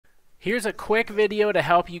Here's a quick video to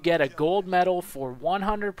help you get a gold medal for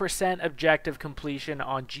 100% objective completion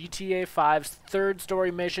on GTA 5's third story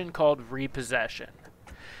mission called Repossession.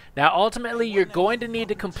 Now ultimately you're going to need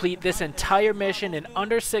to complete this entire mission in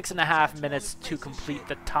under 6.5 minutes to complete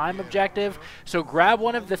the time objective, so grab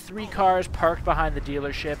one of the 3 cars parked behind the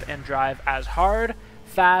dealership and drive as hard,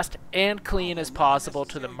 fast, and clean as possible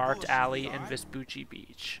to the marked alley in Vespucci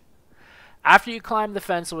Beach. After you climb the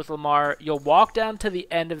fence with Lamar, you'll walk down to the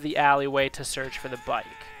end of the alleyway to search for the bike.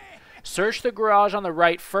 Search the garage on the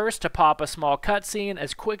right first to pop a small cutscene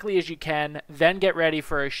as quickly as you can, then get ready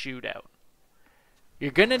for a shootout. You're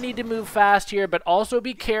going to need to move fast here, but also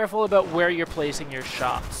be careful about where you're placing your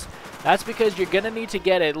shots. That's because you're going to need to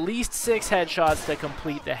get at least 6 headshots to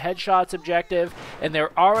complete the headshots objective, and there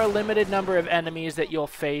are a limited number of enemies that you'll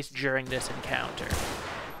face during this encounter.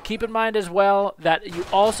 Keep in mind as well that you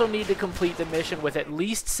also need to complete the mission with at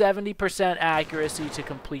least 70% accuracy to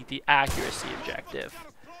complete the accuracy objective.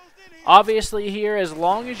 Obviously here, as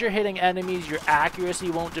long as you're hitting enemies, your accuracy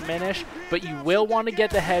won't diminish, but you will want to get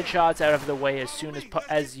the headshots out of the way as soon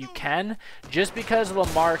as you can, just because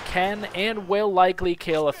Lamar can and will likely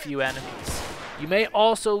kill a few enemies. You may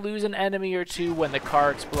also lose an enemy or two when the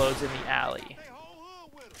car explodes in the alley.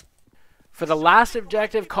 For the last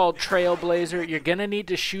objective, called Trailblazer, you're going to need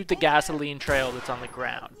to shoot the gasoline trail that's on the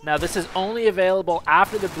ground. Now this is only available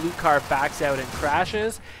after the blue car backs out and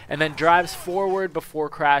crashes, and then drives forward before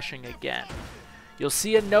crashing again. You'll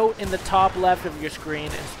see a note in the top left of your screen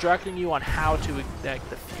instructing you on how to ignite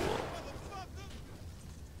the fuel.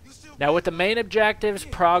 Now with the main objective's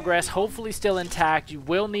progress hopefully still intact, you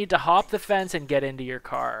will need to hop the fence and get into your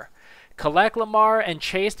car. Collect Lamar and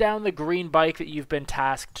chase down the green bike that you've been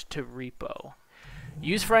tasked to repo.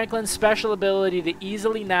 Use Franklin's special ability to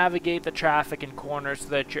easily navigate the traffic and corners so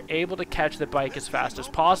that you're able to catch the bike as fast as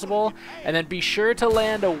possible, and then be sure to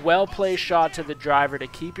land a well-placed shot to the driver to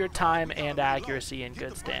keep your time and accuracy in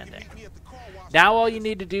good standing. Now all you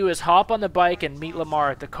need to do is hop on the bike and meet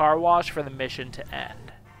Lamar at the car wash for the mission to end.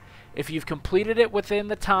 If you've completed it within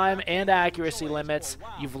the time and accuracy limits,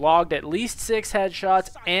 you've logged at least 6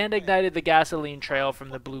 headshots and ignited the gasoline trail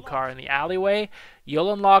from the blue car in the alleyway,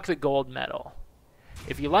 you'll unlock the gold medal.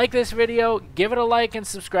 If you like this video, give it a like and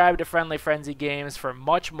subscribe to Friendly Frenzy Games for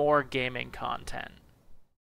much more gaming content.